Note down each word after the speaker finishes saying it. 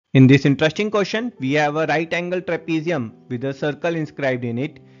In this interesting question, we have a right angle trapezium with a circle inscribed in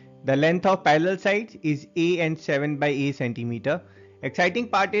it. The length of parallel sides is a and 7 by a centimeter. Exciting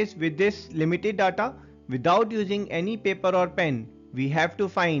part is with this limited data, without using any paper or pen, we have to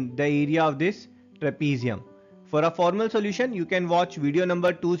find the area of this trapezium. For a formal solution, you can watch video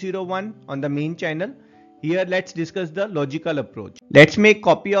number 201 on the main channel. Here let's discuss the logical approach. Let's make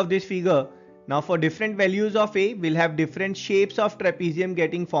copy of this figure. Now for different values of a, we'll have different shapes of trapezium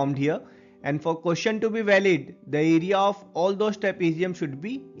getting formed here, and for question to be valid, the area of all those trapezium should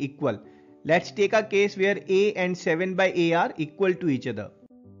be equal. Let's take a case where a and 7 by a are equal to each other.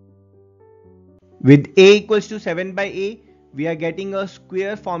 With a equals to 7 by a, we are getting a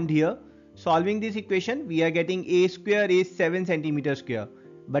square formed here. Solving this equation, we are getting a square is 7 centimeter square.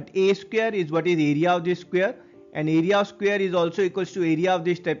 But a square is what is area of this square, and area of square is also equals to area of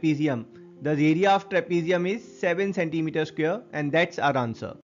this trapezium. The area of trapezium is 7 centimeter square, and that's our answer.